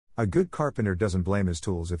A good carpenter doesn't blame his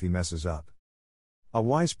tools if he messes up. A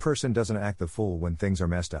wise person doesn't act the fool when things are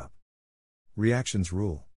messed up. Reactions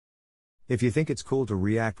rule. If you think it's cool to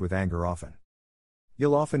react with anger often,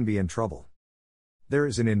 you'll often be in trouble. There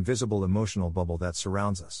is an invisible emotional bubble that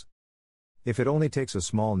surrounds us. If it only takes a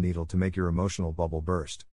small needle to make your emotional bubble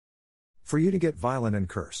burst, for you to get violent and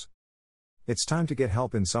curse, it's time to get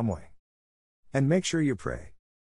help in some way. And make sure you pray.